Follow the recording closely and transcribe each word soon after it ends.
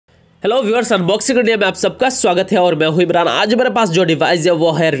Hello viewers, unboxing India में आप सबका स्वागत है और मैं हूं इमरान। आज मेरे पास जो डिवाइस है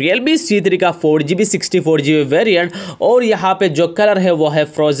वो है Realme C3 का 4GB 64GB वेरिएंट और यहाँ पे जो कलर है वो है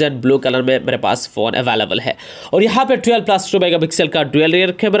फ्रोजन ब्लू कलर में मेरे पास फ़ोन अवेलेबल है। और यहाँ पे 12+2 मेगापिक्सल का डुअल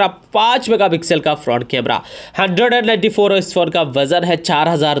रियर कैमरा, 5 मेगापिक्सल का फ्रंट कैमरा, 194 इस फोन का वजन है,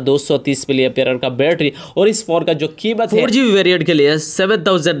 4230 मिलीएम्पियर का बैटरी और इस फोन का जो कीमत है 4GB वेरिएंट के लिए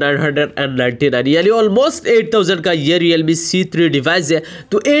 7999 यानी ऑलमोस्ट 8000 का ये Realme C3 डिवाइस है।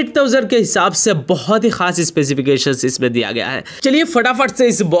 तो 8000 के हिसाब से बहुत ही खास स्पेसिफिकेशंस इसमें दिया गया है। चलिए फटाफट से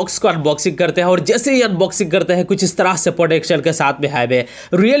इस बॉक्स को अनबॉक्सिंग करते हैं और जैसे ही अनबॉक्सिंग करते हैं कुछ इस तरह से प्रोटेक्शन के साथ में हमें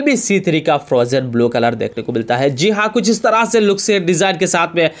Realme C3 का फ्रोजन ब्लू कलर देखने को मिलता है। जी हाँ, कुछ इस तरह से लुक से डिजाइन के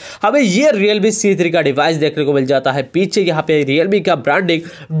साथ में हमें ये Realme C3 का डिवाइस देखने को मिल जाता है। पीछे यहाँ पे Realme का branding,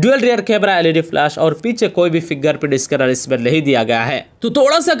 dual rear camera, LED flash और पीछे कोई भी फिंगरप्रिंट स्कैनर इसमें नहीं दिया गया है। तो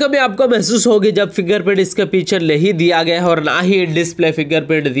थोड़ा सा कमी आपको महसूस होगी जब फिंगरप्रिंट इसके पीछे नहीं दिया गया है और ना ही डिस्प्ले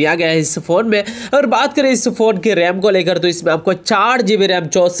फिंगरप्रिंट दिया गया है इस फोन में। अगर बात करें इस फोन के रैम को लेकर तो इसमें आपको 4GB रैम,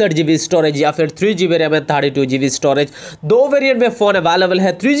 64GB स्टोरेज या फिर 3GB रैम है, 32GB स्टोरेज, दो वेरिएंट में फोन अवेलेबल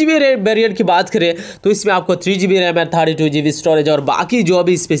है। 3GB वेरिएंट की बात करें तो इसमें आपको 3GB रैम है, 32GB स्टोरेज और बाकी जो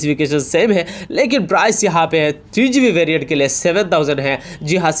भी स्पेसिफिकेशन सेम है, लेकिन प्राइस यहाँ पे है 3GB वेरिएंट के लिए 7000 है।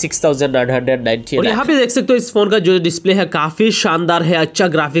 जी हाँ, 6990। और यहाँ पे देख सकते हो इस फोन का जो डिस्प्ले है काफी शानदार है, अच्छा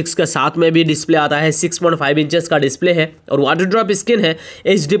ग्राफिक्स के साथ में भी डिस्प्ले आता है। 6.5 इंचेस का डिस्प्ले है और वाटर ड्रॉप स्क्रीन है।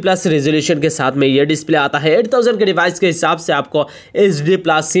 HD+ रेजोल्यूशन के साथ में ये डिस्प्ले आता है। 8000 के डिवाइस के हिसाब से आपको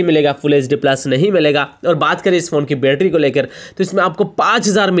HD+ ही मिलेगा, फुल HD+ नहीं मिलेगा। और बात करें इस फोन की बैटरी को लेकर तो इसमें आपको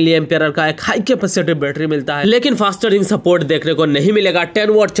 5000 मिलीएम्पियर का एक हाई कैपेसिटी बैटरी मिलता है, लेकिन फास्ट चार्जिंग सपोर्ट देखने को नहीं मिलेगा। 10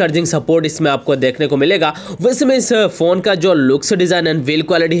 वॉट चार्जिंग सपोर्ट इसमें आपको देखने को मिलेगा। वैसे में इस फोन का जो looks, design and build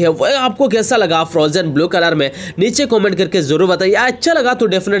quality है वो आपको कैसा लगा फ्रोजन ब्लू कलर में, नीचे कमेंट करके जरूर बताइए। अच्छा लगा तो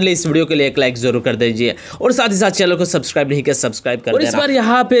डेफिनेटली इस वीडियो के लिए एक लाइक जरूर कर दीजिए और साथ ही साथ चैनल को सब्सक्राइब नहीं किया सब्सक्राइब कर देना। और इस बार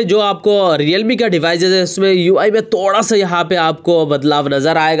यहाँ पे जो आपको Realme का डिवाइस है उसमें UI में थोड़ा सा यहाँ पे आपको बदलाव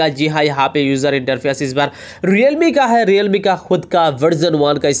नजर आएगा। जी हाँ, यहाँ पे यूजर इंटरफेस इस बार Realme का है। Realme का खुद का वर्जन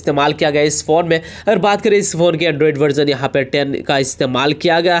 1 का इस्तेमाल किया गया इस फोन में। अगर बात करें इस फोन के एंड्रॉइड वर्जन यहाँ पे 10 का इस्तेमाल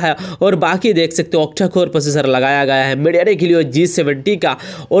किया गया है और बाकी देख सकते हो ऑक्टा कोर प्रोसेसर लगाया गया है MediaTek G70 का।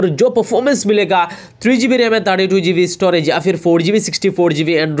 और जो परफॉर्मेंस मिलेगा 3GB रैम है, 32GB स्टोरेज या फिर 4GB 64GB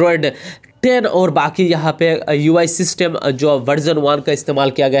एंड्रॉइड 10 और बाकी यहाँ पे UI सिस्टम जो वर्जन 1 का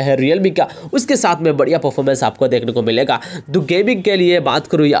इस्तेमाल किया गया है Realme का, उसके साथ में बढ़िया परफॉर्मेंस आपको देखने को मिलेगा। तो गेमिंग के लिए बात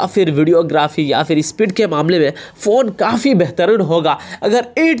करूँ या फिर वीडियोग्राफी या फिर स्पीड के मामले में फ़ोन काफ़ी बेहतरीन होगा। अगर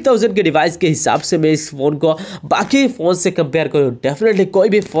 8000 के डिवाइस के हिसाब से मैं इस फ़ोन को बाकी फ़ोन से कंपेयर करूँ, डेफिनेटली कोई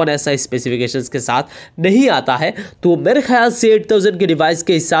भी फ़ोन ऐसा स्पेसिफिकेशंस के साथ नहीं आता है। तो मेरे ख्याल से 8000 के डिवाइस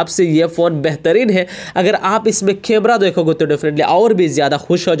के हिसाब से ये फ़ोन बेहतरीन है। अगर आप इसमें कैमरा देखोगे तो डेफिनेटली और भी ज़्यादा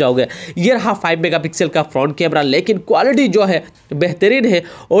खुश हो जाओगे। ये रहा 5 मेगापिक्सल का फ्रंट कैमरा, लेकिन क्वालिटी जो है बेहतरीन है।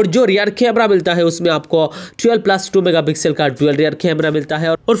 और जो रियर कैमरा मिलता है उसमें आपको 12+2 मेगापिक्सल का डुअल रियर कैमरा मिलता है।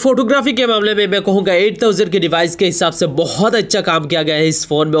 और फोटोग्राफी के मामले में मैं कहूँगा 8000 के डिवाइस के हिसाब से बहुत अच्छा काम किया गया है इस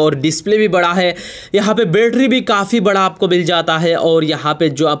फोन में। और डिस्प्ले भी बड़ा है, यहाँ पे बैटरी भी काफ़ी बड़ा आपको मिल जाता है। और यहाँ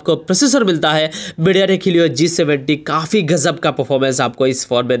पे जो आपको प्रोसेसर मिलता है MediaTek G70, काफ़ी गजब का परफॉर्मेंस आपको इस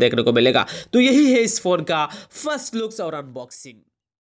फोन में देखने को मिलेगा। तो यही है इस फोन का फर्स्ट लुक्स और अनबॉक्सिंग।